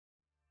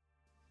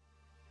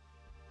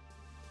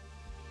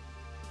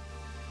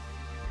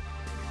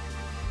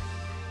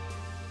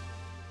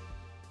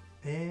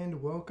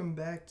and welcome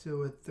back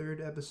to a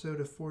third episode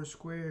of Four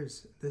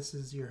Squares. This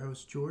is your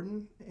host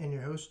Jordan and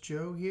your host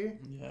Joe here.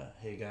 Yeah,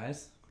 hey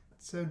guys.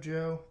 So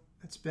Joe,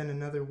 it's been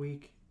another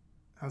week.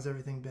 How's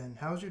everything been?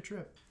 How's your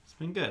trip? It's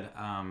been good.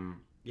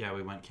 Yeah,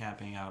 we went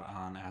camping out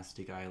on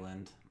Aztec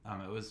Island.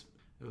 It was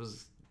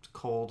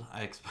cold.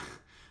 I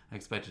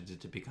expected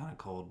it to be kind of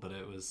cold, but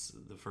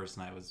the first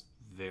night was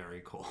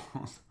very cold.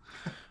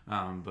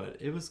 But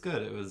it was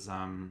good.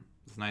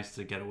 It's nice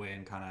to get away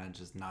and kind of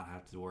just not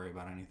have to worry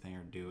about anything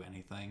or do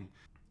anything.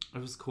 It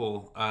was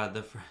cool.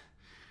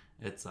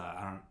 It's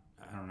I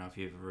don't know if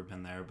you've ever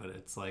been there, but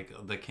it's like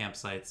the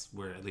campsites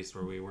where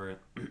we were,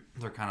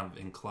 they're kind of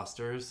in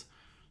clusters.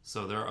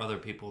 So there are other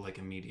people like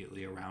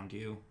immediately around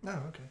you.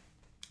 Oh, okay.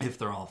 If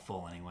they're all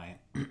full anyway.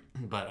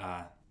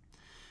 But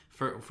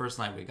first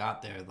night we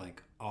got there,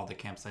 like all the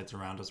campsites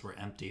around us were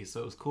empty.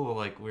 So it was cool.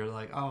 Like we were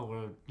like, oh,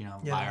 we're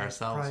by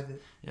ourselves.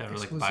 Private, yeah, we're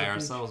like by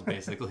ourselves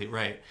basically,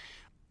 right?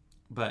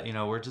 But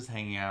we're just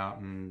hanging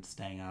out and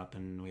staying up,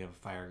 and we have a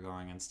fire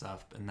going and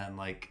stuff. And then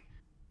like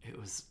it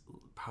was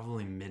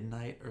probably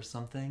midnight or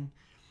something,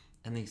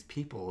 and these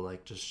people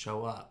like just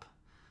show up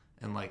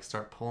and like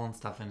start pulling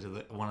stuff into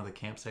one of the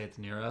campsites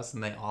near us,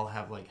 and they all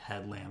have like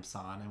headlamps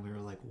on, and we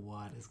were like,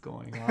 what is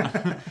going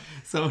on?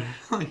 So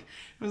like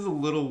it was a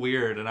little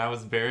weird, and I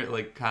was very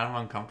like kind of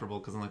uncomfortable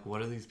because I'm like,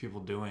 what are these people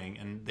doing?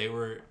 And they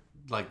were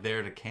like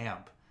there to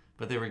camp,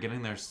 but they were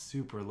getting there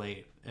super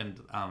late, and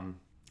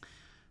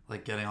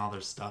like getting all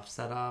their stuff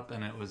set up,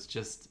 and it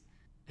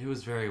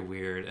was very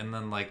weird. And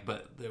then like,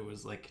 but there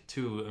was like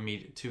two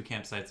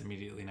campsites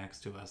immediately next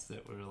to us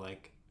that were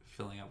like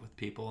filling up with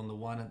people, and the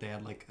one they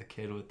had like a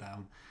kid with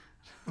them.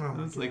 Oh, it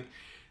was like,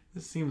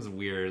 this seems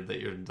weird that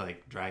you're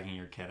like dragging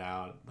your kid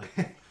out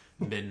like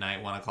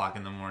midnight, 1 o'clock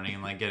in the morning,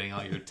 and like getting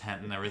all your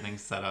tent and everything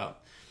set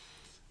up.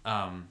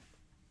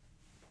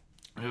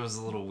 It was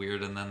a little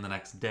weird. And then the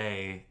next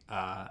day,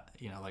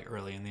 like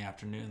early in the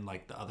afternoon,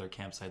 like the other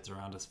campsites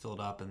around us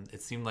filled up, and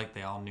it seemed like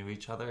they all knew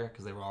each other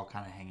because they were all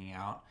kind of hanging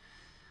out,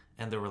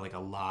 and there were like a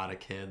lot of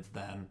kids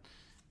then.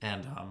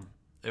 And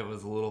it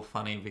was a little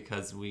funny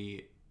because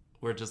we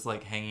were just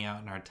like hanging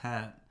out in our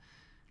tent,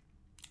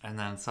 and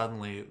then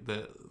suddenly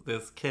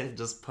this kid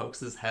just pokes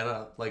his head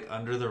up like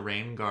under the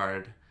rain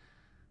guard,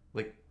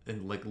 like,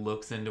 and like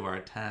looks into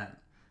our tent.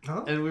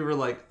 Huh? And we were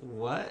like,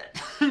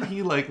 what?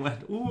 He like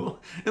went, ooh,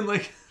 and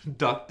like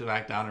ducked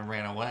back down and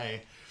ran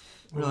away.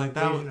 We were like,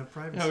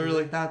 we were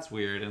like, that's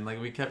weird. And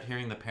like we kept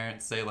hearing the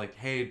parents say like,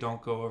 hey,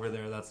 don't go over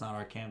there, that's not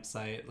our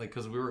campsite. Like,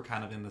 because we were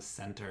kind of in the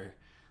center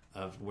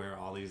of where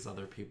all these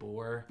other people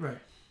were. Right.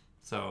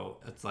 So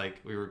it's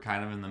like we were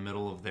kind of in the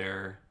middle of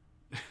their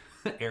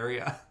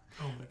area.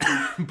 Oh my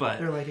God. But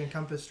they're like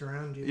encompassed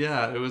around you.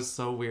 Yeah, it was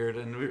so weird.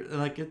 And we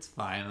like, it's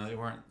fine. They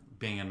weren't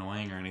being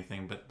annoying or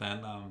anything. But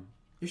then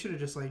you should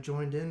have just like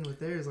joined in with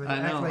theirs, like I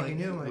know, act like you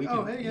knew, like,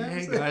 oh, hey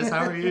guys. Hey guys,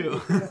 how are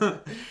you?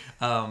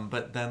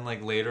 But then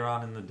like later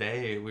on in the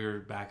day, we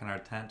were back in our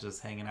tent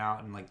just hanging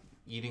out and like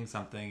eating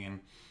something, and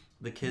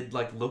the kid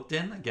like looked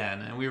in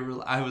again,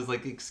 and I was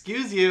like,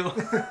 excuse you.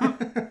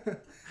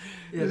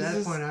 Yeah, at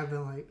that point I've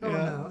been like, oh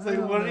no. It's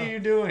like, what are you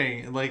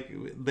doing? Like,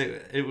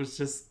 it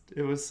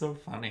was so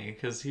funny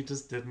because he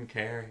just didn't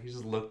care. He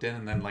just looked in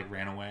and then like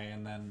ran away.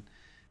 And then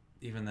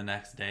even the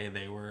next day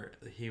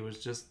he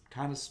was just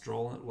kind of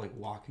strolling, like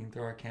walking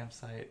through our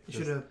campsite. You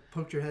should have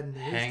poked your head into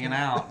his hanging tent.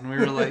 out. And we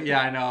were like,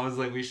 yeah, I know. I was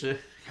like, we should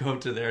go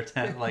to their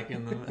tent like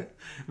in the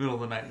middle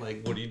of the night.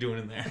 Like, what are you doing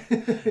in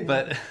there?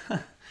 But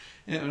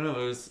it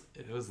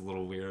was a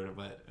little weird,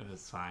 but it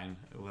was fine.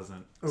 It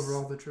wasn't.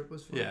 Overall, the trip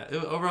was fun. Yeah,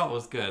 overall it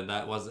was good.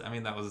 That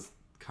was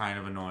kind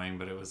of annoying,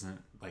 but it wasn't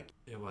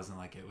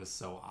like it was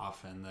so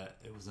often that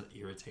it wasn't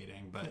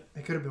irritating. But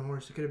it could have been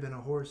worse. It could have been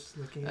a horse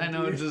looking. I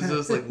know,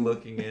 just like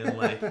looking in,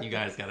 like, you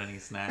guys got any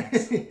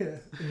snacks? Yeah,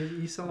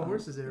 you saw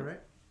horses there, right?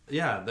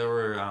 Yeah, there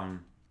were.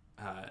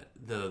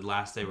 The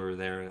last day we were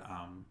there,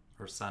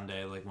 or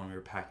Sunday, like when we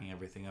were packing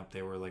everything up,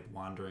 they were like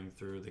wandering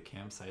through the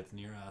campsites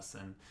near us,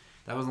 and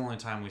that was the only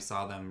time we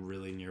saw them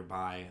really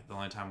nearby. The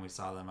only time we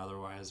saw them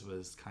otherwise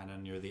was kind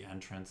of near the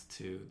entrance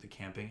to the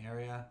camping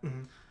area.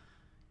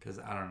 Because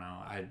I don't know,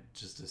 I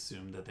just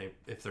assumed that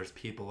if there's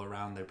people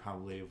around, they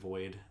probably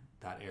avoid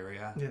that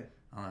area. Yeah.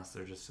 Unless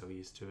they're just so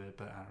used to it,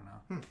 but I don't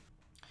know.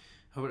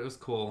 Oh, but it was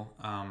cool.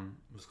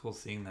 It was cool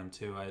seeing them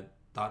too. I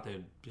thought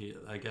they'd be,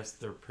 I guess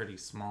they're pretty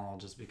small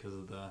just because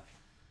of the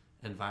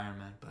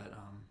environment, but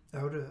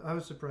I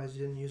was surprised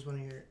you didn't use one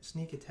of your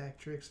sneak attack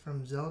tricks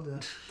from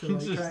Zelda to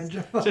like try and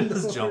jump on the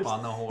horse. Jump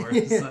on the horse.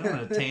 Yeah. I'm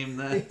gonna tame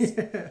this.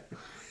 Yeah.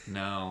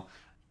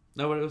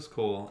 No, but it was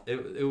cool.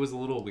 It was a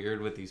little weird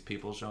with these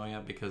people showing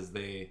up because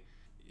they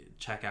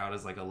check out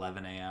as like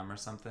 11 a.m. or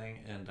something,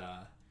 and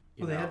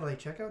they had like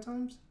checkout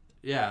times.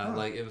 Yeah,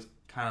 like it was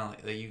kind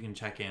of like you can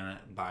check in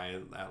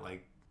at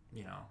like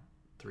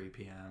 3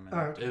 p.m. And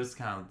okay. It was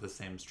kind of the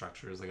same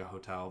structure as like a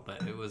hotel,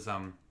 but it was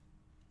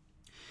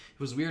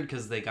weird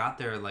because they got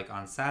there like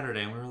on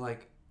Saturday, and we were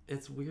like,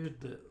 it's weird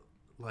that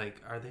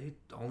like, are they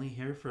only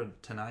here for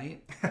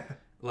tonight?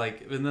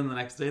 Like, and then the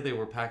next day they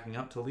were packing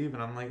up to leave,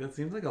 and I'm like, that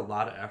seems like a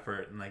lot of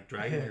effort, and like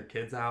dragging your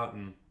kids out,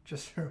 and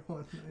Just for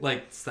one night.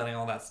 Like setting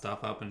all that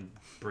stuff up and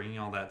bringing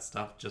all that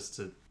stuff just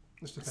to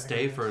Just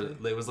stay for.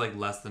 It was like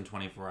less than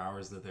 24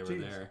 hours that they were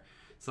there,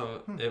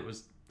 so it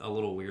was a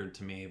little weird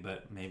to me.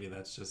 But maybe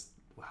that's just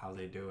how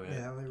they do it.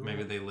 Yeah,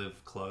 maybe they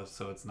live close,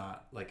 so it's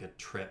not like a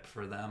trip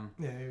for them.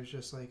 Yeah, it was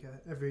just like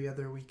a every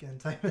other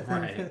weekend type of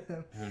thing. Right.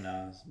 Who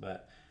knows?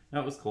 But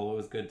no, it was cool. It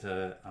was good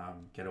to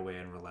get away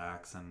and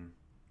relax and.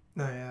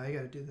 No, yeah, I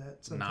got to do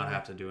that sometime. Not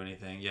have to do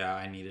anything. Yeah,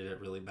 I needed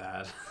it really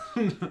bad.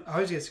 I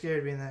always get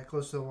scared being that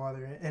close to the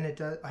water, and it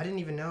does. I didn't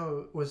even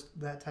know it was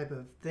that type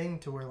of thing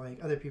to where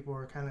like other people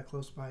were kind of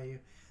close by you.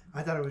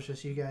 I thought it was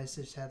just you guys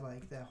just had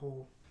like that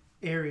whole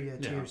area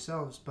to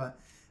yourselves. But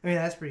I mean,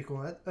 that's pretty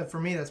cool.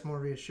 For me, that's more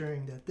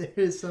reassuring that there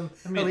is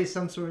at least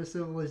some sort of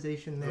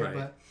civilization there.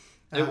 Right.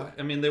 But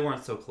I mean, they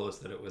weren't so close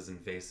that it was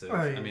invasive.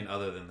 Oh, yeah. I mean,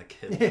 other than the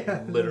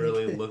kid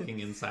literally looking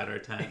inside our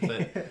tent.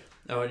 But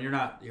and you're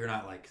not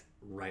like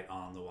right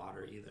on the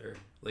water either.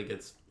 Like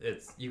it's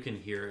you can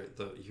hear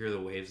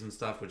the waves and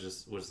stuff, which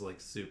was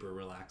like super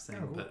relaxing.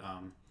 Oh, cool. But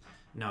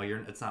no,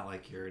 it's not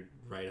like you're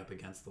right up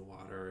against the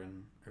water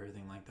and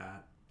everything like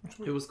that.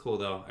 It was cool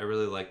though. I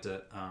really liked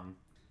it.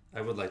 I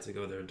would like to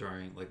go there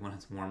during like when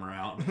it's warmer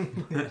out.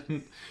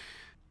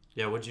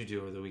 Yeah, what'd you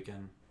do over the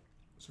weekend?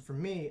 So for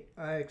me,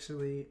 I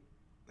actually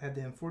had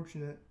the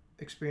unfortunate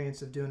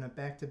experience of doing a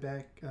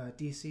back-to-back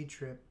DC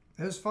trip.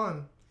 It was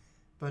fun,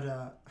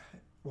 but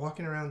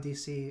walking around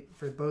DC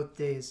for both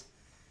days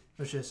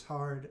was just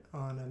hard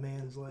on a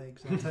man's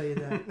legs. I'll tell you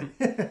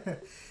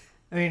that.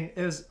 I mean,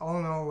 it was all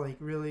in all like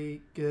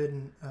really good,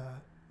 and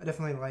I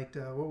definitely liked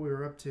what we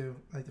were up to.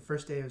 Like the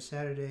first day was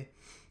Saturday.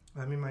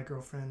 Me and my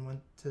girlfriend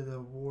went to the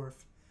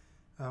wharf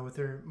with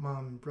her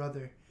mom and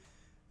brother.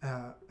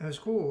 It was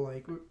cool.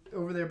 Like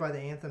over there by the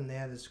Anthem, they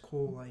have this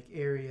cool like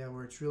area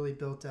where it's really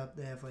built up.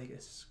 They have like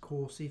this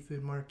cool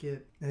seafood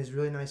market and these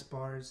really nice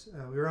bars.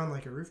 We were on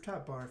like a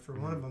rooftop bar for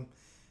one of them.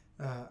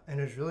 And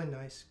it was really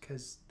nice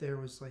because there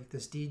was like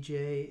this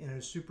DJ and it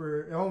was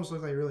super. It almost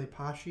looked like really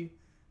poshy,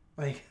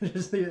 like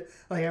just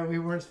like how we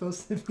weren't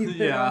supposed to be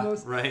there. Yeah,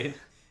 almost. Right.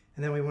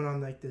 And then we went on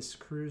like this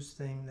cruise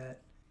thing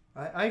that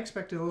I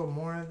expected a little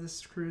more of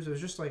this cruise. It was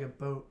just like a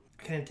boat.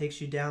 It kind of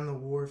takes you down the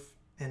wharf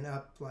and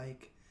up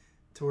like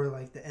to where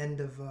like the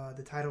end of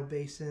the tidal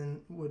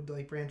basin would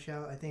like branch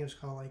out. I think it was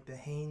called like the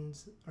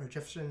Haynes or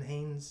Jefferson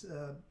Haynes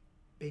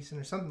Basin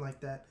or something like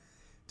that.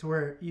 To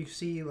where you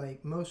see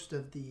like most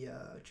of the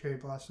cherry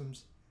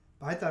blossoms,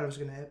 but I thought it was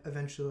gonna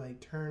eventually like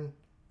turn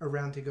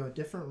around to go a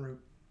different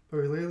route, but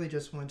we literally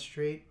just went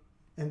straight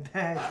and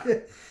back.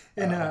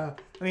 And I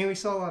mean, we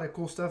saw a lot of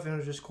cool stuff, and it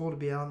was just cool to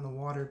be out in the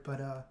water.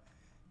 But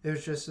it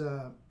was just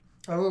a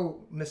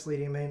little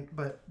misleading. I mean,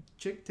 but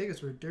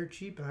tickets were dirt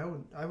cheap,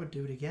 and I would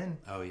do it again.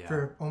 Oh yeah.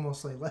 For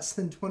almost like less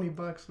than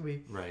 $20.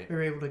 We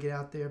were able to get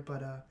out there,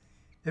 but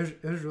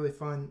it was really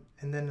fun.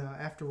 And then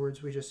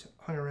afterwards, we just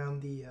hung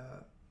around the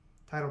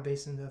tidal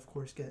basin to, of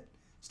course, get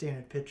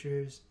standard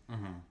pictures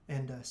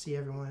and see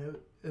everyone.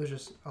 It was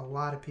just a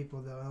lot of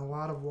people though, and a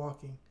lot of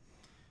walking.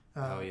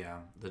 Oh yeah,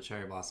 the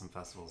Cherry Blossom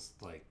Festival's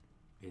like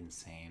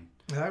insane.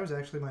 That was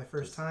actually my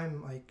first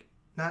time, like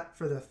not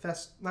for the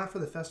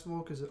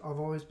festival, because I've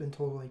always been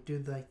told to like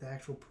do like the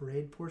actual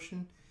parade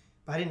portion,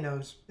 but I didn't know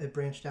it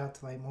branched out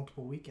to like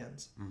multiple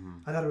weekends.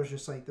 I thought it was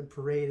just like the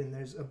parade and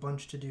there's a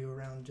bunch to do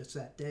around just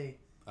that day.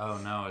 Oh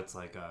no, it's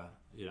like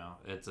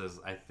it's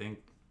I think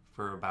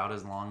for about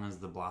as long as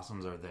the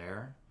blossoms are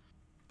there,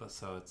 but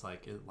so it's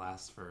like it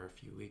lasts for a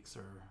few weeks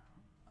or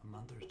a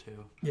month or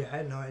two. Yeah, I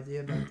had no idea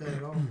about that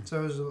at all.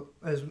 So it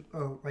was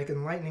like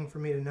enlightening for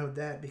me to know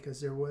that,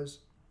 because there was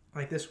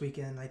like this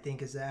weekend I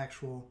think is the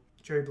actual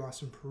cherry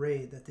blossom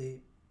parade that they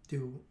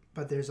do,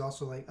 but there's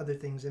also like other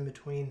things in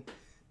between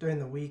during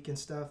the week and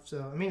stuff.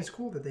 So I mean, it's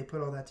cool that they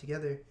put all that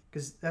together,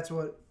 because that's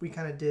what we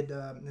kind of did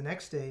the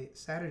next day,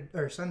 Saturday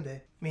or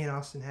Sunday. Me and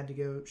Austin had to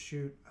go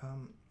shoot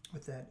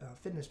with that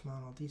fitness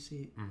model,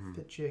 DC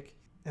Fit Chick,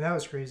 and that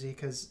was crazy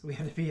because we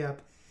had to be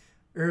up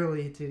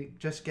early to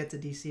just get to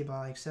DC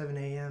by like 7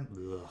 a.m.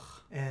 Ugh.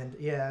 And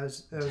yeah, it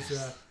was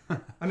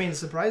I mean,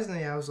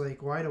 surprisingly, I was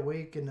like wide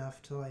awake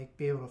enough to like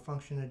be able to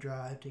function a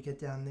drive to get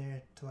down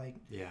there to like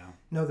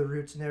know the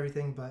routes and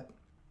everything, but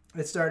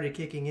it started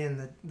kicking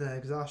in, the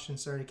exhaustion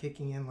started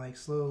kicking in like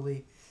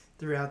slowly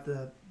throughout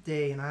the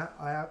day, and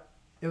I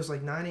it was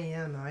like 9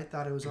 a.m. and I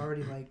thought it was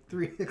already like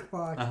 3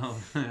 o'clock.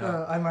 Oh,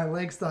 yeah. My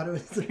legs thought it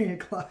was 3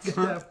 o'clock at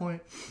that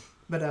point.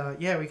 But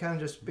yeah, we kind of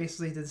just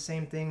basically did the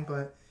same thing,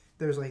 but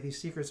there's like these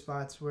secret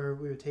spots where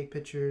we would take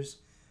pictures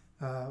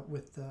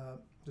with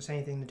just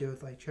anything to do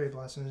with like cherry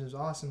blossoms. It was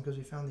awesome because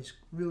we found these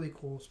really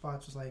cool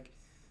spots with like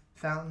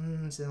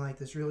fountains and like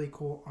this really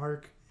cool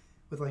arc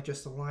with like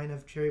just a line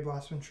of cherry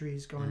blossom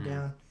trees going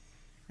down.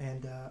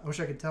 And I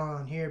wish I could tell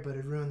on here, but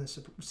it'd ruin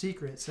the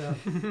secret. So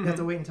you have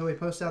to wait until we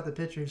post out the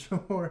pictures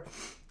before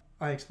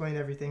I explain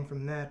everything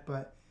from that.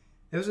 But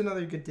it was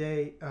another good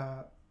day.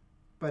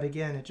 But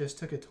again, it just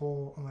took a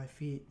toll on my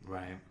feet.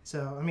 Right.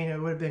 So, I mean, it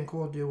would have been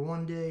cool to do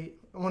one day,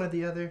 one or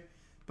the other.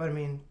 But, I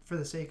mean, for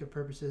the sake of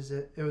purposes,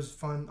 it was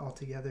fun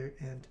altogether.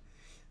 And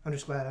I'm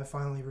just glad I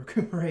finally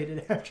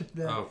recuperated after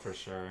that. Oh, for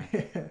sure.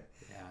 Yeah.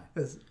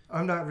 Yeah.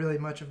 I'm not really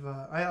much of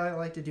a... I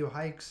like to do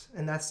hikes,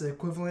 and that's the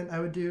equivalent I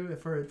would do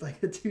if for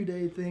like a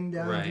 2-day thing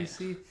down in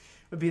DC.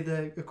 Would be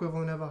the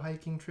equivalent of a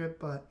hiking trip,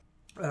 but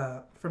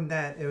from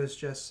that, it was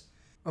just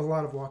a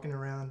lot of walking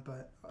around,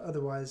 but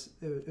otherwise,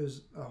 it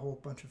was a whole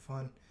bunch of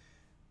fun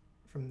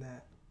from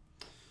that.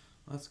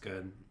 That's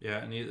good. Yeah,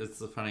 and it's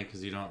so funny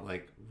because you don't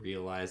like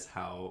realize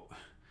how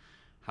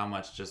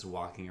much just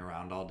walking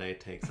around all day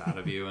takes out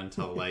of you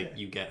until like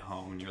you get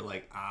home and you're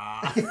like,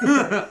 ah.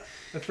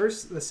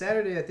 The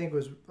Saturday I think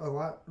was a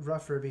lot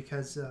rougher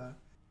because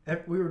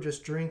we were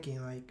just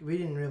drinking. Like we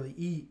didn't really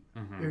eat.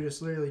 Mm-hmm. We were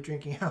just literally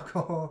drinking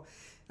alcohol.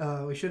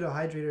 We should have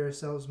hydrated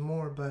ourselves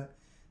more, but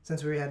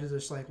since we had to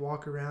just like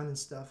walk around and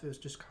stuff, it was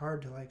just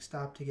hard to like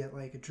stop to get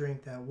like a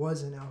drink that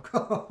wasn't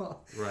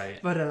alcohol. Right.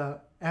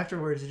 But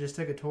afterwards, it just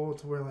took a toll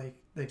to where like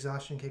the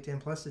exhaustion kicked in,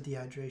 plus the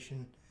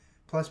dehydration,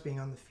 plus being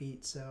on the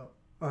feet. So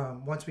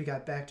once we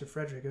got back to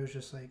Frederick, it was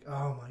just like,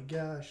 oh my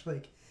gosh!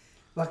 Like,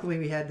 luckily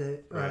we had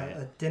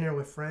a dinner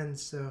with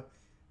friends, so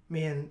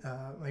me and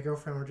my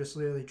girlfriend were just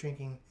literally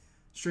drinking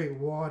straight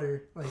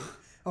water, like.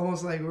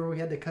 Almost like where we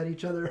had to cut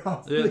each other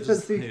off. Yeah,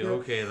 just,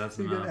 okay, that's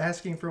we enough. kept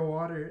asking for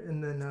water,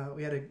 and then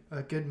we had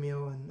a good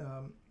meal, and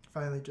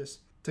finally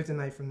just took the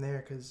night from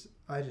there because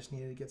I just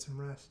needed to get some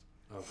rest.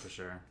 Oh, for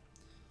sure.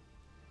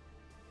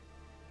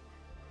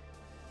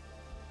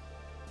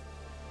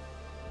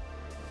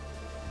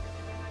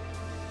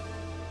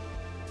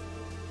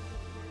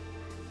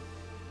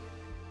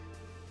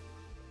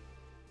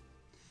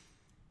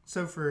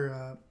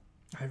 So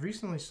I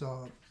recently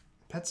saw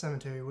Pet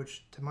Sematary,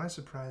 which to my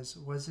surprise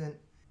wasn't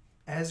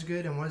as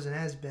good and wasn't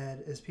as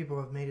bad as people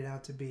have made it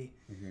out to be.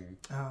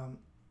 Mm-hmm.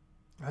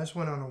 I just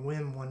went on a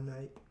whim one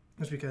night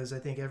just because I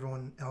think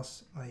everyone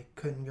else like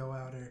couldn't go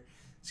out or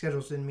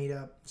schedules didn't meet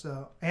up.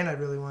 So, and I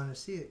really wanted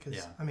to see it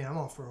because I mean I'm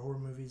all for horror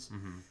movies,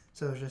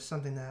 so it was just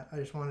something that I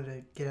just wanted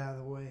to get out of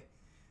the way.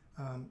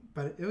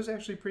 But it was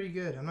actually pretty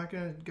good. I'm not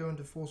gonna go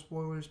into full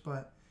spoilers,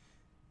 but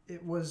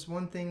it was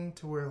one thing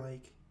to where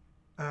like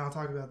I'll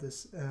talk about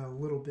this in a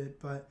little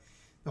bit, but.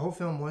 The whole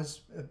film was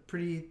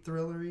pretty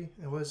thrillery.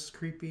 It was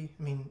creepy.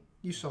 I mean,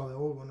 you saw the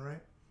old one,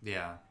 right?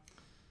 Yeah.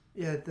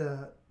 Yeah.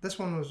 This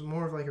one was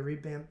more of like a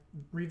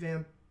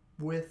revamp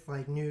with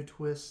like new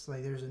twists.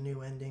 Like there's a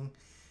new ending.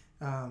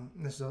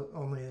 This is the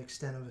only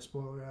extent of a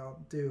spoiler I'll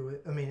do.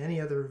 I mean,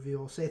 any other review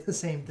will say the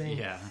same thing.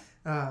 Yeah.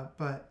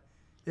 But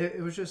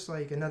it was just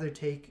like another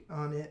take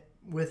on it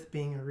with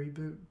being a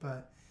reboot,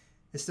 but.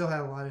 It still had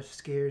a lot of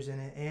scares in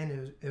it,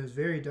 and it was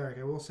very dark.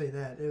 I will say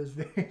that. It was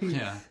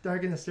very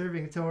dark and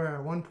disturbing until where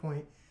at one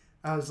point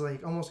I was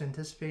like almost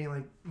anticipating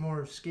like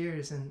more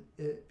scares, and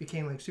it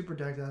became like super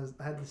dark.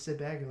 I had to sit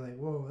back and be like,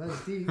 whoa,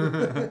 that's deep.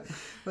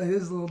 Like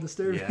this is a little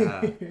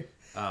disturbing.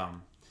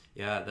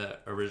 Yeah, the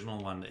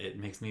original one, it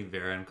makes me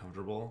very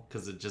uncomfortable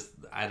because it just,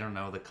 I don't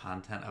know, the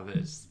content of it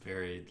is just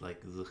very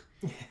like,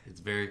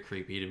 it's very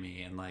creepy to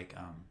me. And like,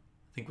 I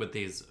think with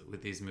these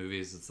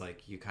movies, it's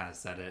like you kind of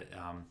said it.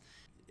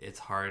 It's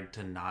hard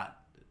to not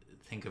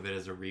think of it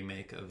as a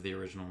remake of the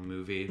original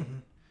movie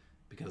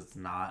because it's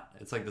not.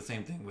 It's like the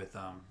same thing with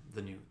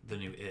the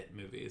new It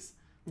movies.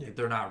 Yeah. Like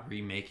they're not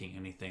remaking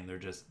anything. They're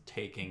just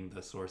taking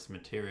the source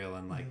material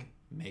and like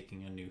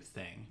making a new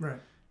thing.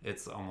 Right.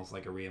 It's almost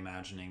like a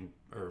reimagining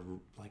or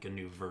like a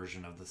new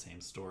version of the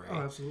same story. Oh,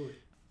 absolutely.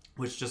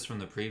 Which just from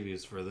the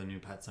previews for the new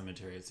Pet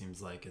Sematary, it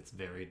seems like it's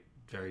very,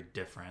 very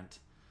different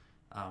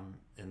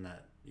in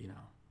that, you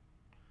know.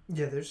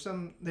 Yeah, there's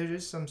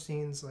some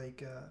scenes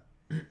like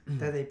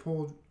that they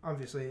pulled.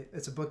 Obviously,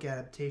 it's a book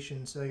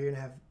adaptation, so you're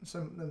gonna have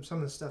some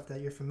of the stuff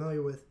that you're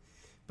familiar with,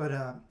 but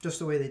just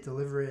the way they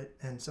deliver it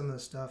and some of the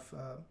stuff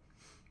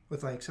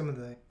with like some of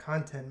the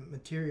content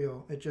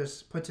material, it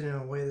just puts it in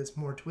a way that's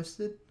more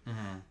twisted.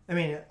 I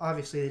mean,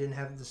 obviously they didn't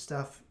have the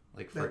stuff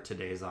like for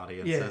today's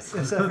audience. Yeah,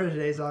 except for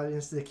today's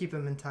audience to keep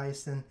them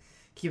enticed and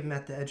keep them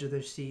at the edge of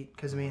their seat.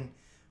 Because I mean.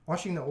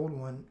 Watching the old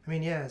one, I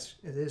mean, yeah,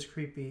 it is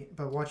creepy,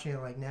 but watching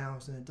it like now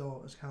as an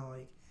adult, it's kind of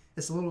like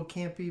it's a little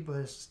campy, but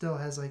it still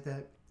has like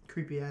that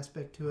creepy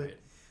aspect to it. Right.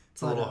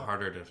 It's a little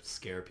harder to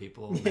scare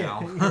people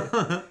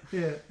now.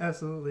 Yeah,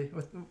 absolutely,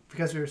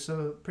 because we were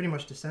so pretty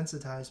much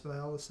desensitized by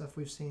all the stuff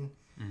we've seen.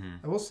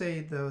 I will say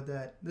though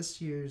that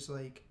this year's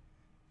like,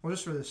 well,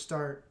 just for the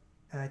start,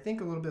 and I think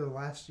a little bit of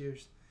last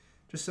year's,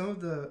 just some of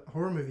the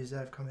horror movies that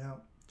have come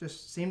out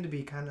just seem to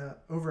be kind of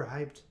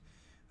overhyped.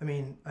 I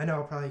mean, I know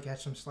I'll probably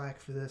catch some slack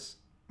for this,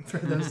 for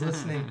those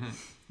listening.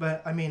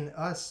 But, I mean,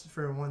 Us,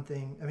 for one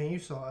thing. I mean, you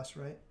saw Us,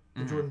 right?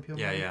 The Jordan Peele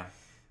movie?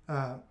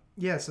 Yeah.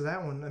 Yeah, so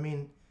that one, I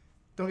mean,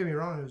 don't get me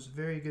wrong. It was a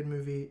very good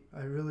movie.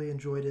 I really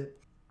enjoyed it.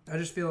 I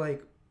just feel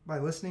like by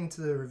listening to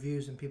the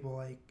reviews and people,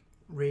 like,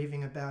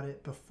 raving about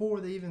it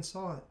before they even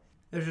saw it,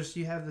 there's just,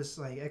 you have this,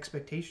 like,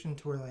 expectation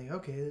to where, like,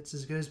 okay, it's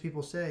as good as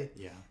people say.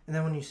 Yeah. And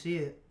then when you see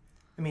it,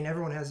 I mean,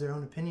 everyone has their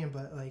own opinion,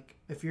 but like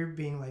if you're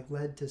being like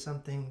led to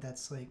something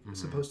that's like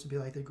supposed to be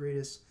like the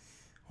greatest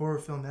horror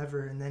film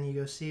ever, and then you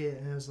go see it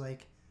and it was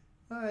like,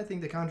 I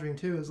think The Conjuring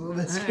 2 is a little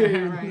bit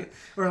scarier, Right.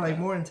 or like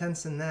more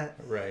intense than that.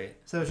 Right.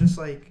 So it's just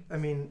like, I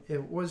mean,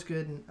 it was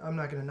good, and I'm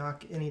not gonna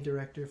knock any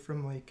director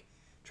from like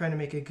trying to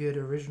make a good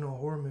original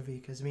horror movie,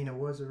 because I mean, it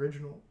was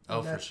original.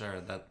 Oh, for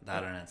sure.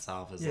 That in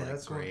itself is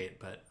like great,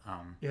 but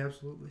yeah,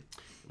 absolutely.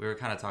 we were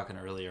kind of talking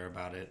earlier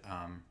about it.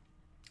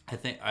 I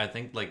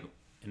think like,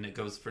 and it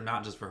goes for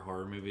not just for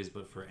horror movies,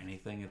 but for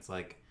anything. It's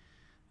like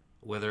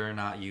whether or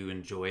not you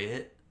enjoy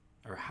it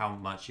or how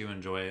much you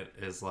enjoy it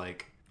is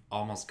like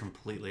almost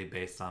completely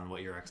based on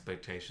what your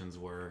expectations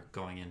were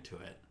going into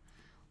it.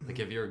 Like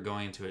if you're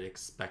going into it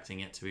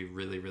expecting it to be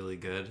really, really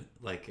good,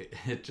 like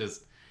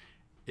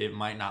it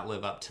might not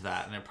live up to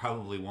that, and it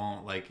probably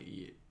won't. Like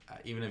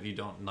even if you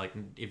don't like,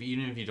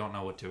 even if you don't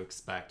know what to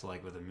expect,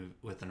 like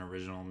with an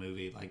original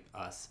movie like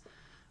Us,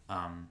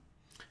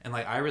 and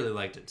like I really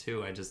liked it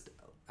too.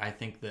 I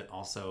think that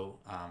also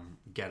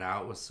Get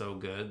Out was so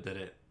good that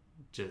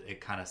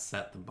it kind of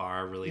set the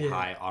bar really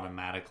high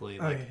automatically.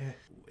 Like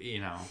you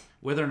know,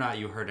 whether or not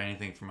you heard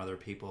anything from other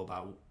people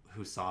about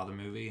who saw the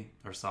movie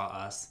or saw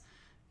Us,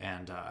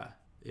 and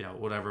you know,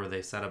 whatever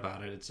they said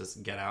about it, it's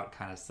just Get Out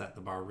kind of set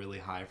the bar really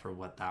high for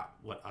what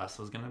Us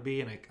was going to be.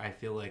 And I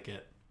feel like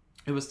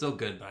it was still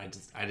good, but I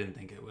didn't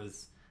think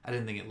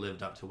it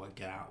lived up to what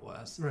Get Out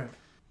was. Right.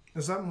 It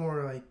was not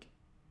more like,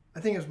 I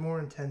think it was more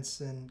intense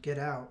than Get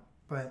Out,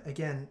 but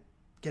again,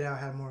 Get Out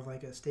had more of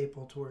like a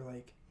staple to where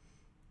like,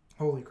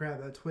 holy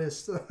crap, that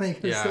twist,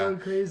 like it's so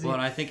crazy. Well,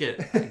 and I think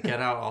Get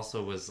Out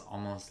also was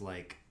almost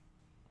like,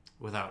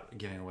 without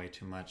giving away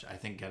too much, I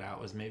think Get Out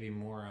was maybe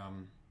more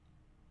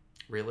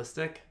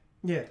realistic.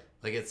 Yeah.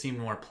 Like it seemed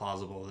more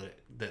plausible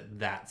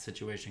that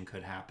situation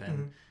could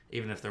happen,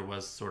 even if there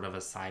was sort of a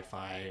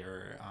sci-fi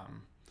or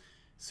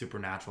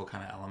supernatural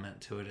kind of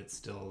element to it. It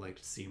still like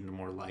seemed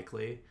more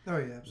likely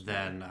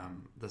than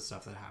the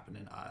stuff that happened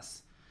in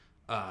Us.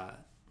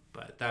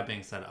 But that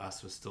being said,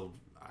 Us was still,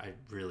 I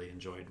really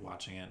enjoyed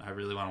watching it. I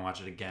really want to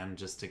watch it again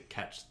just to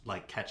catch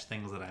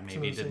things that I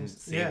maybe didn't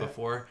see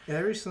before. Yeah,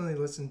 I recently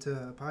listened to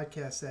a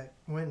podcast that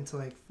went into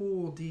like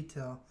full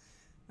detail.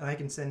 And I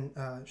can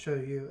show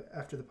you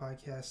after the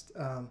podcast.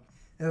 And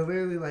it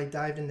literally like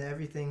dived into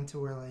everything to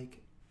where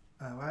like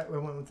I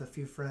went with a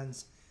few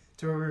friends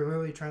to where we were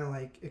literally trying to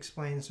like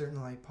explain certain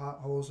like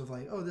potholes of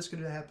like, oh, this could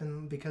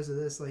happen because of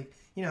this. Like,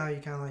 you know how you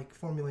kind of like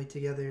formulate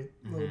together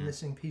little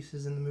missing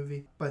pieces in the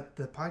movie. But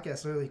the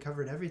podcast literally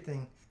covered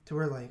everything to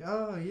where like,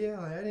 oh yeah,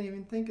 like, I didn't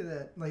even think of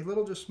that. Like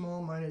little just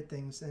small minor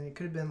things. And it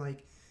could have been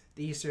like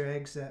the Easter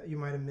eggs that you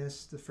might have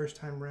missed the first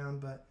time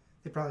around, but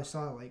they probably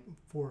saw it like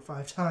 4 or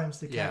 5 times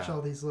to catch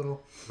all these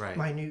little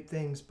minute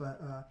things.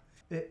 But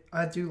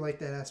I do like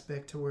that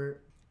aspect to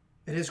where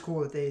it is cool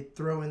that they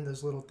throw in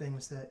those little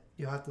things that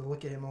you'll have to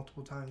look at it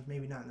multiple times,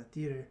 maybe not in the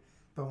theater,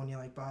 but when you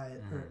like buy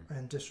it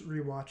and just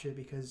rewatch it,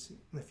 because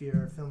if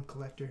you're a film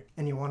collector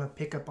and you want to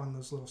pick up on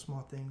those little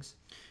small things,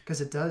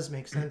 because it does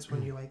make sense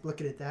when you like look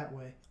at it that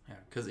way. Yeah,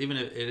 because even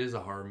if it is a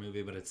horror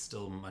movie, but it's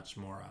still much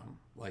more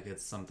like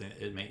it's something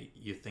it makes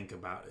you think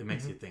about. It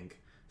makes you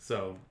think.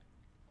 So.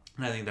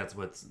 And I think that's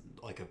what's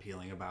like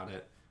appealing about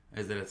it,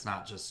 is that it's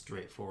not just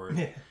straightforward.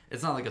 Yeah.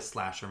 It's not like a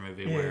slasher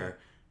movie where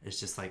it's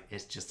just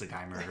a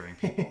guy murdering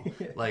people.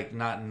 Like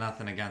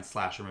nothing against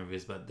slasher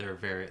movies, but they're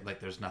very like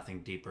there's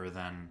nothing deeper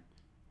than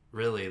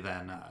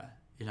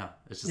you know,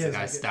 it's just a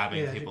guy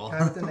stabbing people.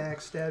 Guy with an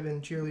axe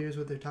stabbing cheerleaders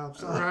with their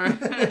tops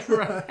off.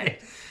 Right.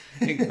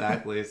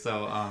 Exactly.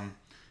 So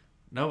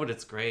no, but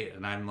it's great,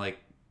 and I'm like,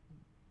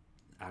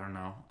 I don't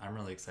know, I'm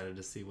really excited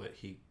to see what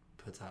he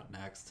puts out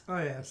next. Oh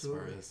yeah,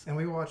 absolutely. And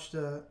we watched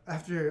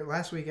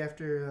last week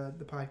after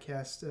the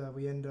podcast,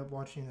 we ended up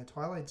watching The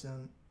Twilight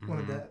Zone, one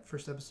of the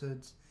first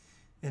episodes,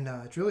 and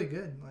it's really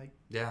good. Like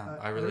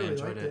I really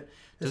enjoyed it.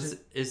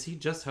 Is he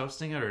just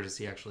hosting it, or is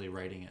he actually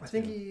writing it? I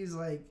think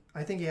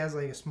he has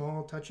like a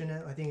small touch in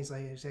it. I think he's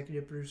like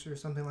executive producer or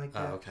something like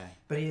that. Oh, okay.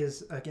 But he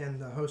is again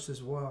the host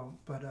as well.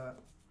 But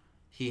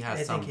he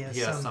has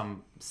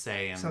some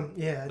say in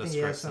I think he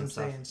has some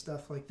say and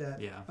stuff like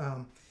that. Yeah.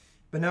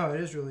 But no,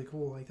 it is really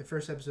cool. Like the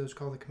first episode is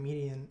called The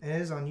Comedian, and it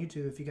is on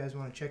YouTube if you guys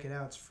want to check it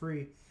out. It's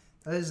free.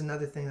 That is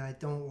another thing that I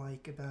don't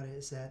like about it,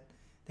 is that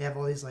they have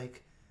all these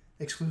like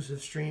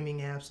exclusive streaming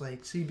apps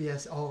like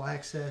CBS All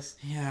Access.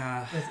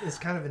 Yeah. It's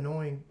kind of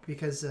annoying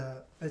because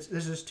there's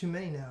just too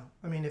many now.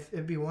 I mean,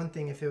 it'd be one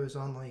thing if it was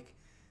on like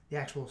the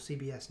actual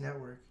CBS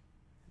network.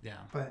 Yeah.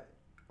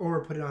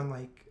 Or put it on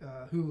like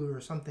Hulu or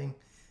something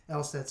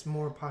else that's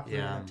more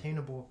popular and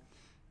obtainable.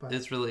 But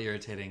it's really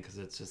irritating because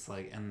it's just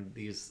like, and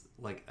these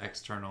like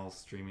external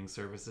streaming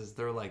services,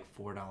 they're like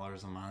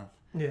 $4 a month.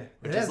 Yeah,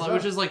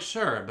 which is like,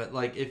 sure, but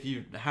like if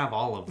you have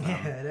all of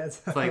them,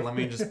 it's like, let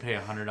me just pay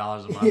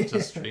 $100 a month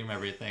to stream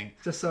everything,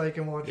 just so I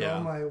can watch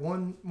all my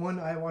one.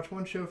 I watch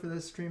one show for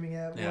this streaming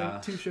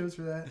app, 2 shows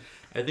for that.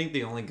 I think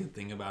the only good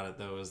thing about it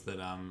though is that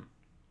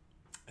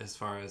as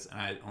far as, and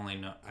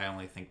I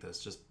only think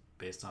this just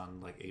based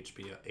on like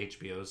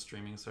HBO's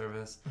streaming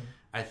service.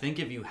 I think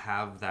if you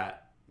have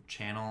that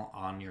channel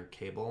on your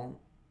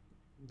cable,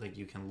 like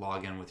you can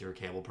log in with your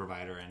cable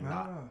provider and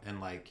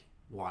and like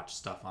watch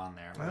stuff on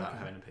there without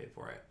having to pay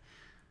for it.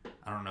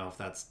 I don't know if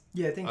that's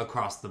Yeah, I think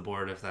across the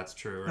board, if that's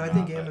true or not. I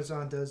think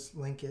Amazon does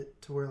link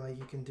it to where like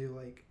you can do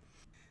like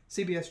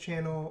CBS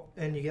channel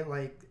and you get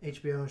like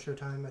HBO and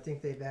Showtime. I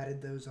think they've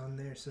added those on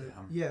there. So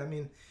yeah I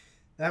mean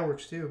that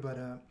works too. But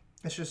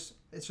it's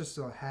just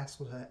a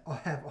hassle to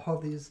have all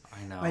these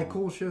like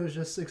cool shows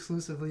just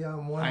exclusively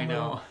on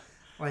one.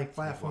 Like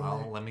platform.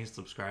 Well, let me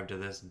subscribe to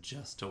this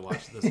just to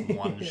watch this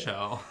one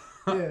show.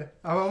 Yeah,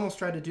 I almost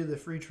tried to do the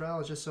free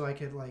trial just so I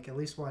could like at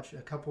least watch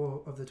a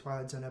couple of the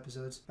Twilight Zone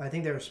episodes. But I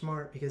think they were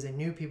smart because they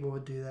knew people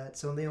would do that,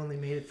 so they only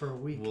made it for a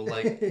week.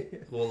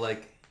 We'll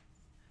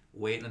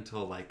wait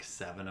until like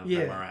 7 of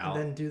them are out,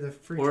 and then do the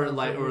free trial.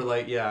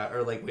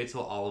 Or wait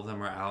till all of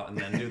them are out, and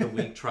then do the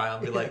week trial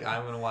and be like,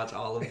 I'm gonna watch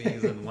all of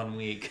these in 1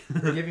 week.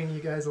 We're giving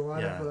you guys a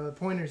lot of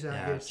pointers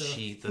out here. So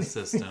cheat the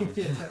system.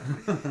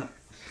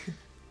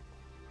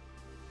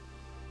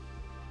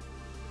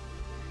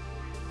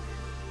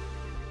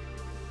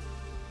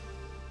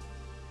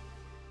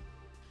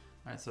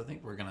 All right, so I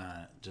think we're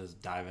gonna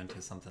just dive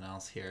into something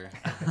else here.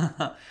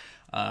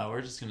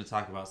 We're just gonna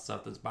talk about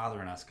stuff that's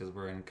bothering us because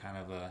we're in kind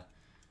of a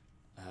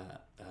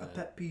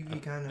pet peeve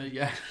kind of.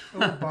 Yeah,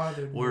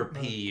 bothered. We're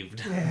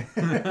peeved.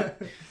 So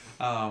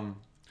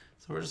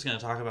we're just gonna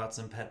talk about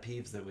some pet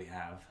peeves that we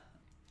have.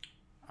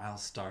 I'll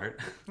start.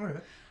 All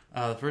right.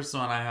 The first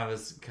one I have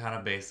is kind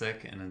of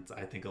basic, and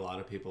I think a lot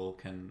of people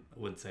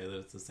would say that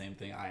it's the same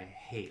thing. I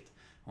hate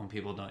when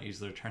people don't use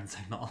their turn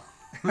signal.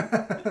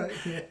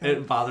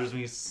 It bothers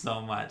me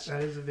so much.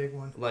 That is a big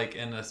one. Like,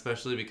 and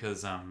especially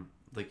because and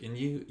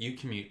you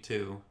commute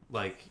too.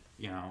 Like,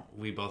 you know,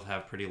 we both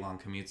have pretty long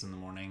commutes in the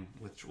morning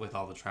with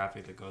all the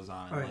traffic that goes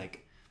on. And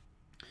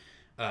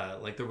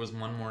like there was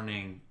one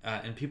morning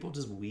and people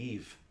just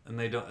weave, and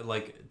they don't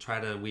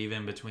try to weave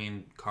in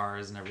between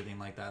cars and everything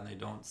like that, and they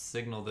don't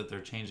signal that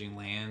they're changing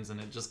lanes, and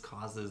it just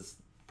causes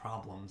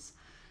problems.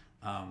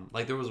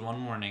 Like there was one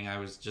morning I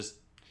was just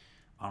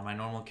on my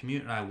normal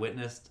commute, and I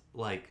witnessed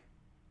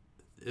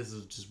this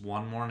is just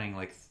one morning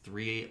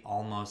 3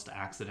 almost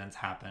accidents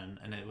happen,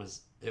 and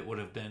it would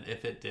have been,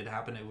 if it did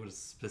happen, it was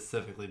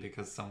specifically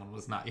because someone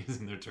was not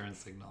using their turn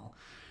signal.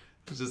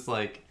 It's just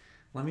let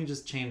me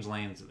just change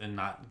lanes and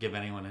not give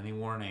anyone any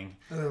warning.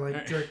 Or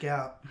they jerk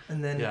out,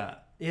 and then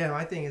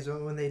my thing is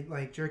when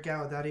they jerk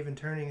out without even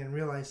turning and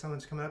realize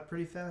someone's coming up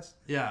pretty fast.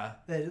 Yeah,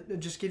 it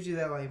just gives you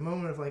that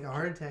moment of a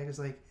heart attack. It's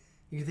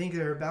you think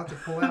they're about to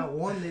pull out.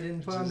 One, they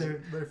didn't put on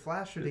their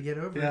flasher to get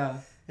over. Yeah.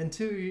 And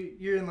two,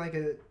 you're in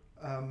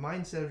a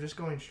mindset of just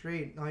going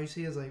straight. All you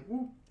see is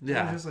whoop.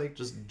 Yeah. And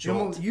just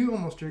jolt. You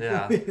almost jerk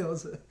the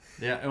wheels.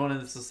 Yeah.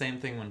 And it's the same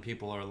thing when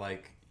people are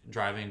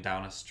driving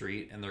down a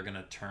street and they're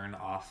gonna turn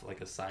off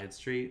a side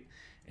street,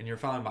 and you're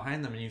following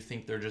behind them and you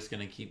think they're just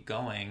gonna keep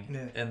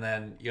going, and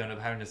then you end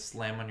up having to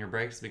slam on your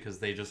brakes because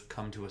they just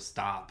come to a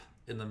stop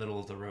in the middle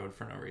of the road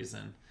for no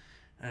reason.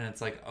 And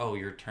it's oh,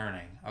 you're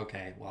turning.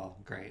 Okay, well,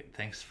 great.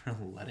 Thanks for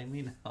letting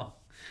me know.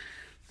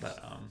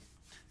 But,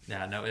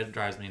 it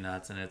drives me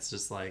nuts. And it's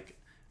just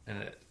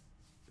an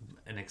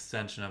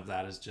extension of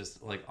that is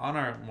just on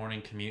our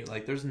morning commute,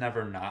 there's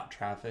never not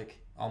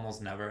traffic.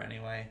 Almost never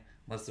anyway.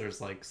 Unless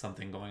there's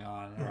something going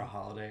on or a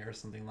holiday or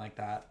something like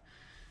that.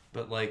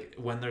 But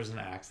when there's an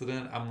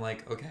accident, I'm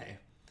okay,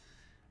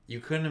 you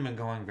couldn't have been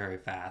going very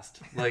fast.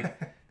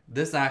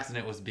 This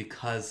accident was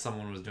because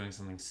someone was doing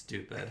something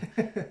stupid.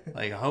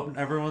 I hope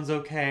everyone's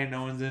okay,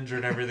 no one's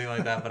injured, everything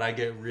like that, but I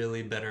get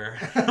really bitter.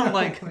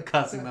 I'm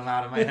cussing them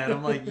out of my head.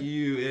 I'm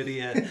you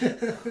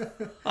idiot.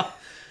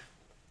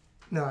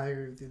 No, I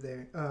agree with you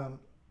there.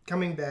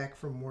 Coming back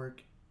from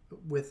work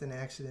with an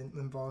accident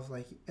involves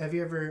have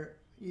you ever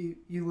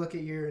you look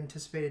at your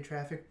anticipated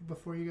traffic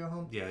before you go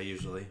home? Yeah,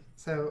 usually.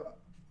 So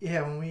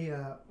yeah, when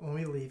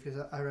we leave, because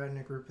I ride in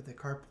a group with a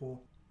carpool,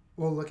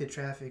 we'll look at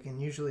traffic, and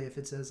usually if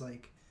it says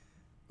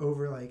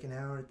over an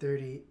hour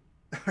 30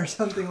 or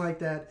something like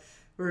that,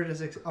 we're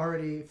just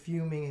already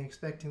fuming and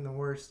expecting the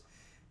worst.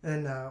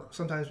 And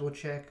sometimes we'll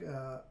check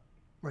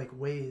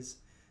Waze,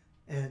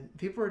 and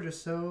people are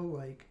just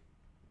so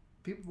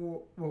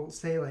people will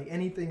say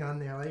anything on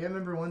there. I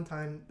remember one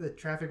time the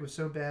traffic was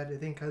so bad, I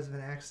think because of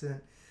an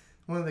accident,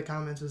 one of the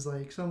comments was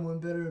someone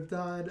better have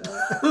died.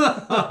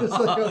 I was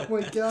oh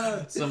my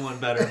god, someone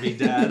better be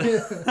dead.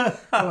 Yeah.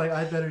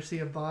 I better see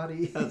a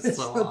body. That's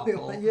so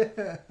awful.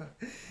 Yeah.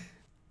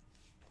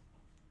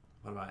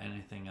 What about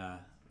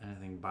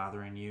anything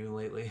bothering you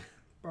lately?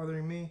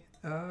 Bothering me?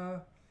 I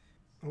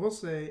will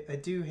say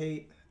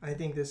I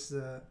think this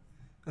is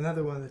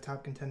another one of the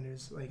top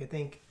contenders. I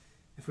think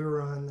if we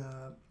were on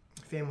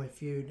Family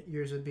Feud,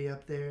 yours would be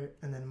up there,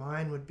 and then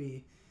mine would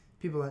be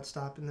people that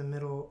stop in the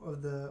middle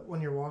of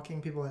when you're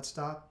walking, people that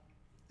stop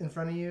in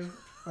front of you,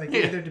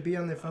 either to be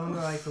on their phone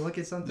or to look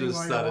at something just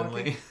while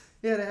suddenly. You're walking.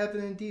 Yeah, that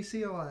happened in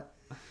DC a lot.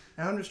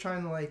 And I'm just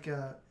trying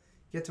to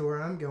get to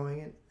where I'm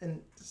going,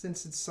 and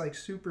since it's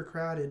super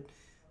crowded,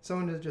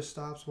 someone that just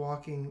stops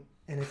walking,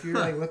 and if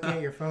you're looking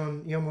at your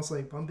phone, you almost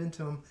bump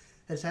into them.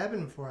 It's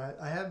happened before.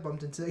 I have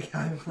bumped into a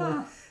guy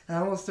before, and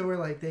almost to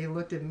where they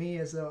looked at me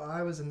as though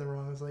I was in the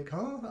wrong. I was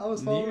huh? I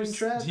was following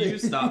traffic. You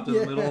stopped in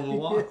the middle of a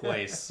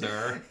walkway,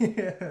 sir.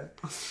 Yeah.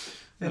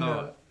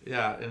 And,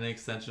 yeah, an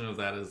extension of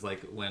that is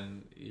like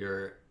when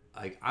you're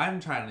like, I'm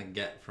trying to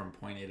get from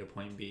point A to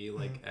point B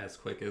like as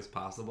quick as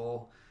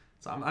possible.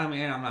 So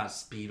I'm not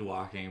speed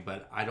walking,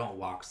 but I don't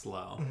walk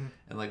slow.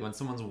 And like when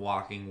someone's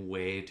walking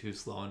way too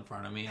slow in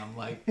front of me, I'm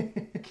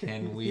like,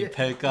 can we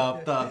pick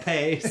up the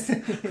pace?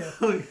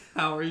 Like,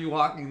 how are you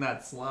walking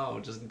that slow?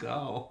 Just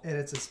go. And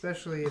it's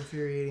especially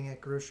infuriating at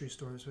grocery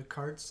stores with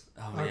carts.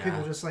 Oh, yeah.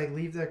 People just like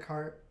leave their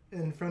cart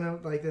in front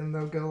of, like, then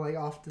they'll go like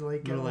off to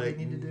like get what they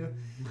need to do,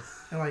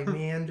 and like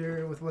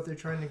meander with what they're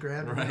trying to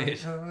grab. Right.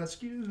 Like, oh,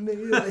 excuse me,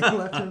 like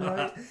left and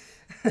right.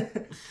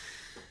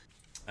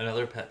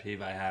 Another pet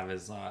peeve I have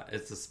is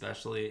it's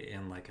especially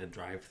in like a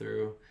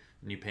drive-through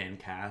and you pay in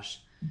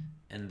cash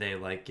and they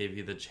like give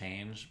you the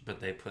change, but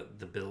they put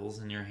the bills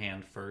in your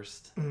hand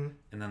first and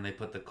then they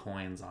put the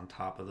coins on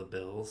top of the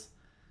bills.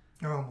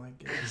 Oh my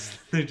goodness.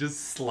 They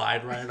just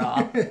slide right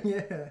off.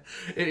 Yeah.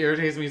 It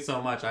irritates me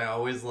so much. I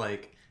always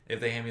like, if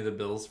they hand me the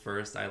bills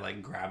first, I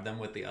like grab them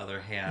with the other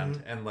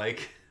hand and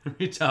like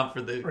reach out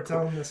for the or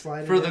tell them to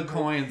slide for the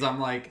coins. I'm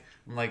like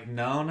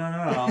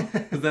no,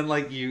 because then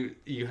like you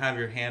have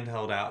your hand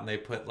held out and they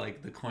put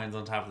like the coins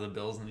on top of the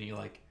bills and you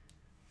like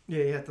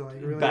you have to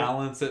like really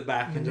balance it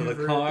back into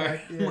the car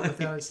back, like,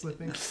 without it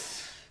slipping.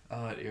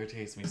 Oh, it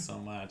irritates me so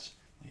much.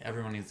 Like,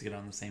 everyone needs to get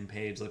on the same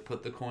page. Like,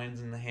 put the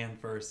coins in the hand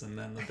first and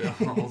then the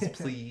bills,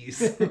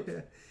 please.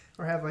 Yeah.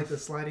 Or have like the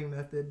sliding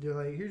method. Do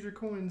like, here's your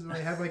coins, and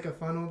like have like a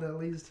funnel that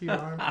leads to your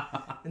arm,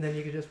 and then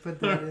you can just put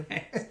that in.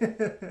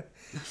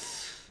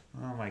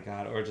 Oh my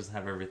god! Or just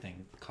have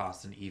everything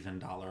cost an even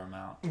dollar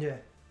amount. Yeah.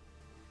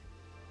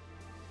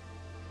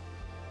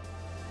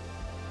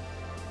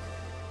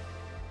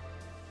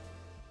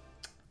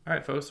 All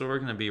right, folks. So we're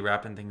going to be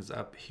wrapping things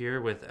up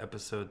here with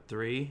episode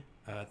 3.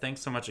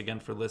 Thanks so much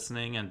again for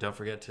listening, and don't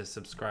forget to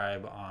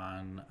subscribe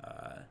on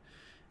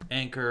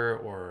Anchor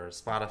or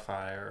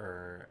Spotify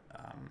or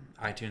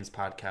iTunes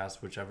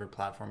podcast, whichever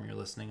platform you're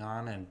listening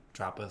on, and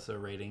drop us a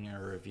rating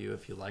or a review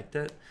if you liked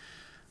it.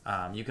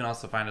 You can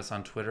also find us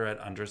on Twitter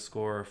at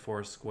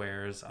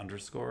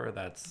 _4squares_.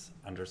 That's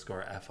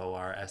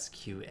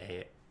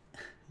 _FORSQAURES.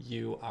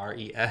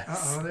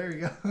 Oh, there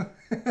you go.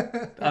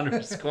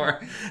 Underscore.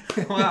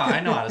 Wow,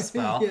 I know how to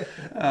spell. Yeah.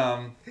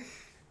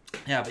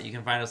 Yeah, but you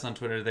can find us on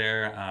Twitter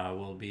there.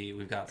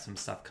 We've got some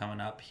stuff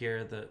coming up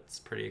here that's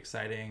pretty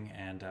exciting,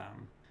 and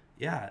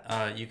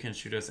you can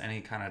shoot us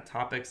any kind of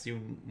topics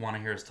you want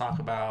to hear us talk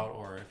about,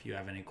 or if you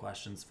have any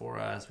questions for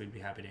us, we'd be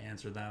happy to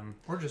answer them.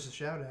 Or just a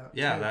shout out.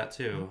 Yeah, that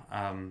too.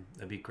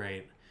 That'd be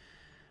great.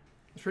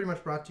 It's pretty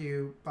much brought to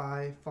you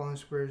by Falling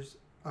Squares.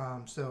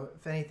 So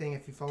if anything,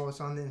 if you follow us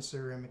on the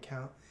Instagram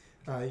account,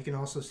 you can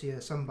also see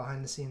some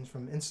behind the scenes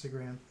from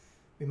Instagram.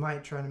 We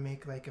might try to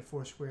make like a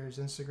Four Squares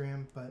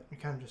Instagram, but we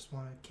kind of just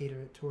want to cater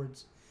it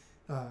towards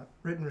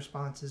written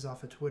responses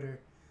off of Twitter,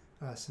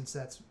 since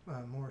that's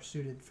more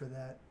suited for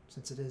that,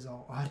 since it is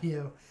all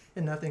audio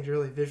and nothing's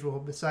really visual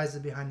besides the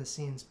behind the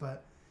scenes.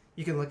 But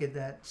you can look at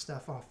that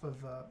stuff off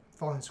of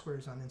Falling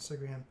Squares on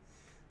Instagram.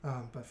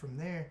 But from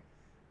there,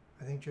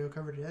 I think Joe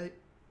covered it.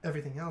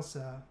 Everything else,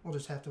 we'll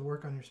just have to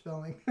work on your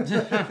spelling.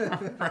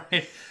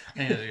 Right. I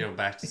need to go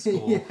back to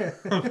school,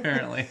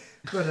 apparently.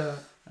 But,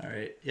 all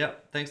right.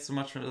 Yep. Thanks so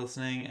much for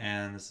listening.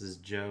 And this is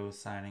Joe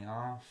signing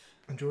off.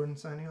 And Jordan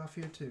signing off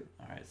here, too.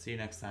 All right. See you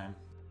next time.